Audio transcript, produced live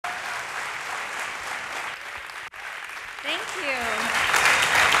Thank you.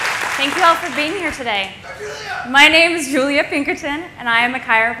 Thank you all for being here today. My name is Julia Pinkerton, and I am a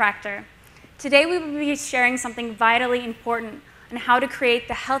chiropractor. Today we will be sharing something vitally important on how to create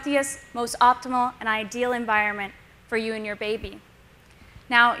the healthiest, most optimal, and ideal environment for you and your baby.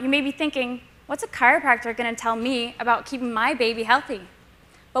 Now, you may be thinking, what's a chiropractor going to tell me about keeping my baby healthy?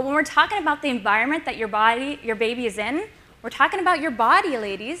 But when we're talking about the environment that your baby is in, we're talking about your body,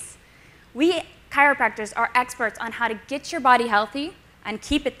 ladies. We chiropractors are experts on how to get your body healthy and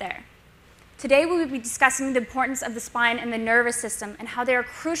keep it there. Today we will be discussing the importance of the spine and the nervous system and how they are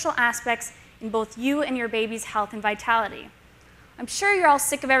crucial aspects in both you and your baby's health and vitality. I'm sure you're all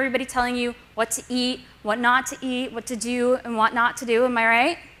sick of everybody telling you what to eat, what not to eat, what to do, and what not to do, am I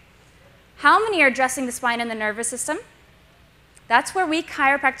right? How many are addressing the spine and the nervous system? That's where we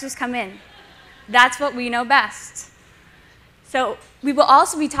chiropractors come in. That's what we know best. So we will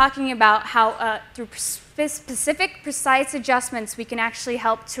also be talking about how through specific, precise adjustments, we can actually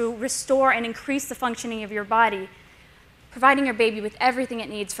help to restore and increase the functioning of your body, providing your baby with everything it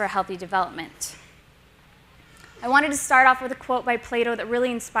needs for a healthy development. I wanted to start off with a quote by Plato that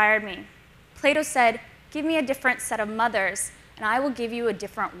really inspired me. Plato said, "Give me a different set of mothers, and I will give you a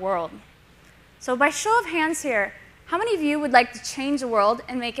different world." So by show of hands here, how many of you would like to change the world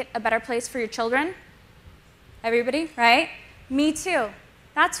and make it a better place for your children? Everybody, right? Me too.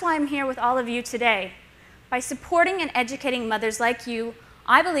 That's why I'm here with all of you today. By supporting and educating mothers like you,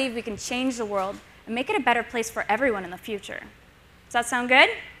 I believe we can change the world and make it a better place for everyone in the future. Does that sound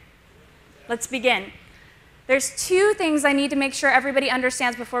good? Let's begin. There's two things I need to make sure everybody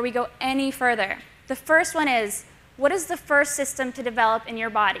understands before we go any further. The first one is, what is the first system to develop in your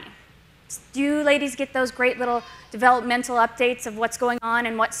body? Do you ladies get those great little developmental updates of what's going on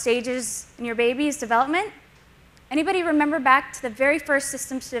and what stages in your baby's development? Anybody remember back to the very first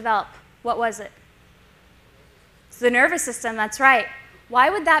system to develop? What was it? It's the nervous system, that's right. Why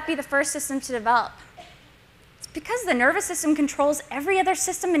would that be the first system to develop? It's because the nervous system controls every other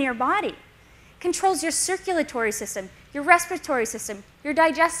system in your body. It controls your circulatory system, your respiratory system, your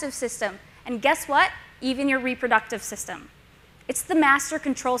digestive system, and guess what? Even your reproductive system. It's the master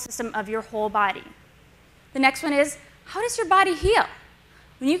control system of your whole body. The next one is, how does your body heal?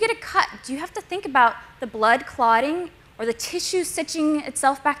 When you get a cut, do you have to think about the blood clotting or the tissue stitching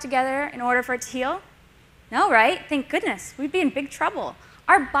itself back together in order for it to heal? No, right? Thank goodness. We'd be in big trouble.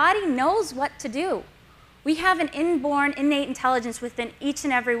 Our body knows what to do. We have an inborn, innate intelligence within each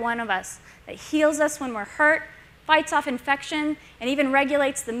and every one of us that heals us when we're hurt, fights off infection, and even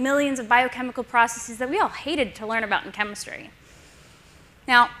regulates the millions of biochemical processes that we all hated to learn about in chemistry.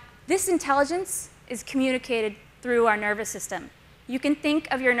 Now, this intelligence is communicated through our nervous system. You can think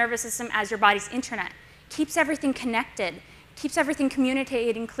of your nervous system as your body's internet. It keeps everything connected, keeps everything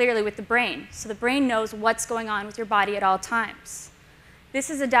communicating clearly with the brain, so the brain knows what's going on with your body at all times. This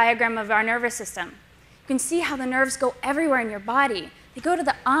is a diagram of our nervous system. You can see how the nerves go everywhere in your body. They go to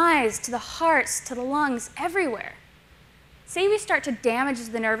the eyes, to the hearts, to the lungs, everywhere. Say we start to damage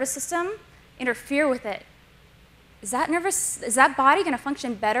the nervous system, interfere with it. Is that body going to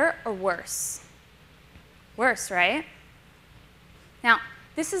function better or worse? Worse, right? Now,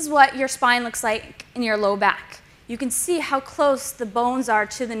 this is what your spine looks like in your low back. You can see how close the bones are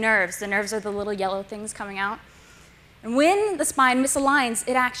to the nerves. The nerves are the little yellow things coming out. And when the spine misaligns,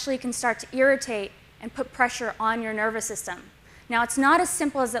 it actually can start to irritate and put pressure on your nervous system. Now, it's not as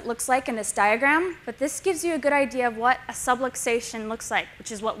simple as it looks like in this diagram, but this gives you a good idea of what a subluxation looks like,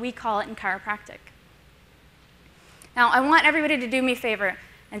 which is what we call it in chiropractic. Now, I want everybody to do me a favor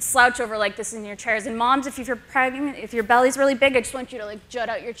and slouch over like this in your chairs. And moms, if you're pregnant, if your belly's really big, I just want you to like jut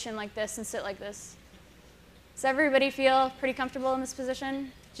out your chin like this and sit like this. Does everybody feel pretty comfortable in this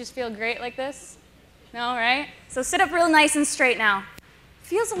position? Just feel great like this? No, right? So sit up real nice and straight now.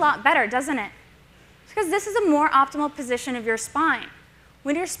 Feels a lot better, doesn't it? Because this is a more optimal position of your spine.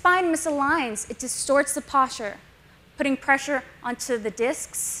 When your spine misaligns, it distorts the posture, putting pressure onto the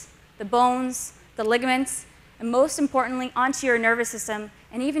discs, the bones, the ligaments, and most importantly, onto your nervous system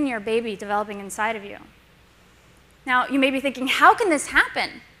and even your baby developing inside of you. Now, you may be thinking, how can this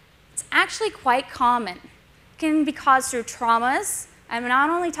happen? It's actually quite common. It can be caused through traumas. I'm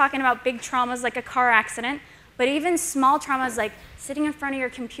not only talking about big traumas like a car accident, but even small traumas like sitting in front of your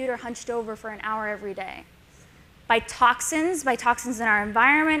computer hunched over for an hour every day. By toxins in our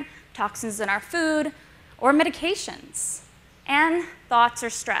environment, toxins in our food, or medications, and thoughts or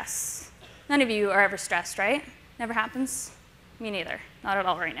stress. None of you are ever stressed, right? Never happens? Me neither. Not at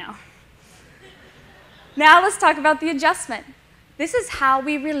all right now. Now let's talk about the adjustment. This is how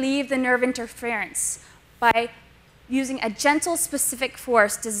we relieve the nerve interference, by using a gentle, specific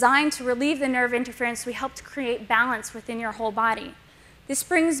force designed to relieve the nerve interference. We help to create balance within your whole body. This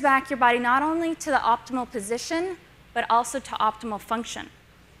brings back your body not only to the optimal position, but also to optimal function.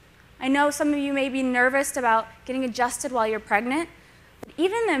 I know some of you may be nervous about getting adjusted while you're pregnant.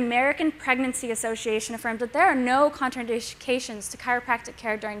 Even the American Pregnancy Association affirms that there are no contraindications to chiropractic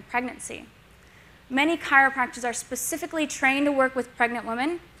care during pregnancy. Many chiropractors are specifically trained to work with pregnant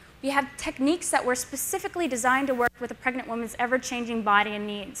women. We have techniques that were specifically designed to work with a pregnant woman's ever-changing body and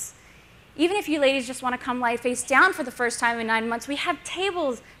needs. Even if you ladies just want to come lie face down for the first time in 9 months, we have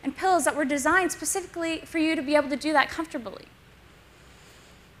tables and pillows that were designed specifically for you to be able to do that comfortably.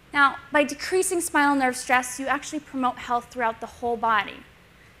 Now, by decreasing spinal nerve stress, you actually promote health throughout the whole body.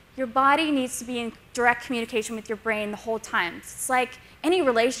 Your body needs to be in direct communication with your brain the whole time. It's like any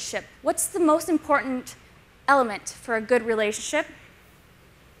relationship. What's the most important element for a good relationship?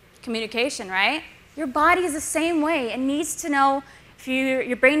 Communication, right? Your body is the same way. It needs to know if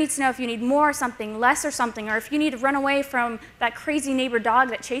your brain needs to know if you need more or something, less or something, or if you need to run away from that crazy neighbor dog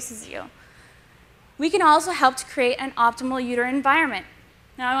that chases you. We can also help to create an optimal uterine environment.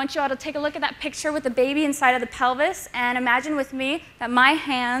 Now I want you all to take a look at that picture with the baby inside of the pelvis, and imagine with me that my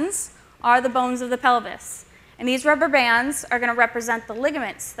hands are the bones of the pelvis. And these rubber bands are going to represent the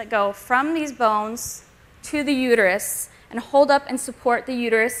ligaments that go from these bones to the uterus and hold up and support the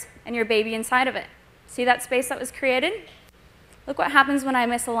uterus and your baby inside of it. See that space that was created? Look what happens when I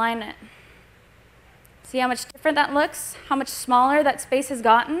misalign it. See how much different that looks? How much smaller that space has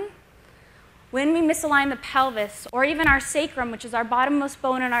gotten? When we misalign the pelvis, or even our sacrum, which is our bottommost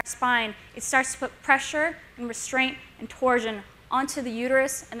bone in our spine, it starts to put pressure and restraint and torsion onto the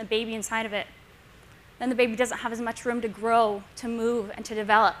uterus and the baby inside of it. Then the baby doesn't have as much room to grow, to move, and to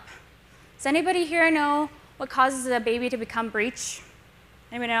develop. Does anybody here know what causes a baby to become breech?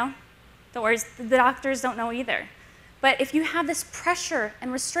 Anybody know? Don't worry, the doctors don't know either. But if you have this pressure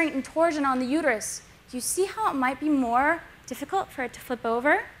and restraint and torsion on the uterus, do you see how it might be more difficult for it to flip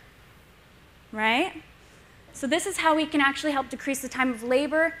over? Right? So this is how we can actually help decrease the time of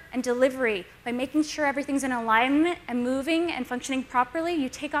labor and delivery. By making sure everything's in alignment and moving and functioning properly, you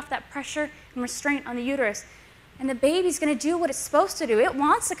take off that pressure and restraint on the uterus. And the baby's going to do what it's supposed to do. It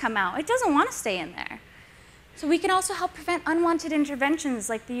wants to come out. It doesn't want to stay in there. So we can also help prevent unwanted interventions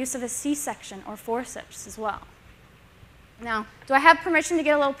like the use of a C-section or forceps as well. Now, do I have permission to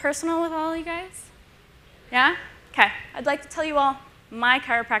get a little personal with all you guys? Yeah? Okay. I'd like to tell you all my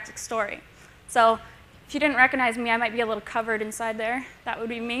chiropractic story. So if you didn't recognize me, I might be a little covered inside there. That would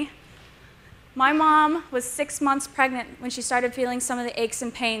be me. My mom was 6 months pregnant when she started feeling some of the aches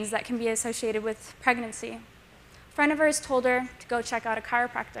and pains that can be associated with pregnancy. A friend of hers told her to go check out a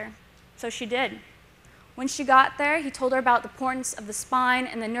chiropractor, so she did. When she got there, he told her about the importance of the spine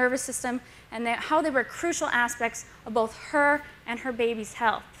and the nervous system and how they were crucial aspects of both her and her baby's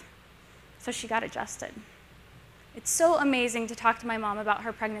health. So she got adjusted. It's so amazing to talk to my mom about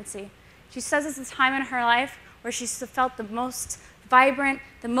her pregnancy. She says it's a time in her life where she's felt the most vibrant,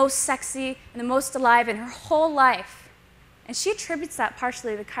 the most sexy, and the most alive in her whole life. And she attributes that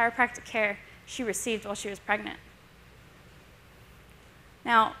partially to the chiropractic care she received while she was pregnant.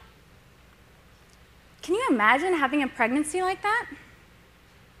 Now, can you imagine having a pregnancy like that?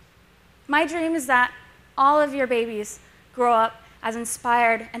 My dream is that all of your babies grow up as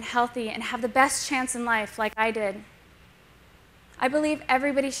inspired and healthy and have the best chance in life like I did. I believe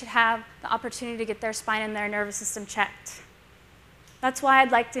everybody should have the opportunity to get their spine and their nervous system checked. That's why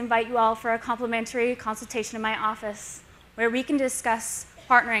I'd like to invite you all for a complimentary consultation in my office where we can discuss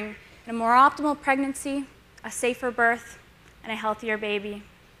partnering in a more optimal pregnancy, a safer birth, and a healthier baby.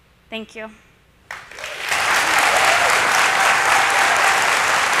 Thank you.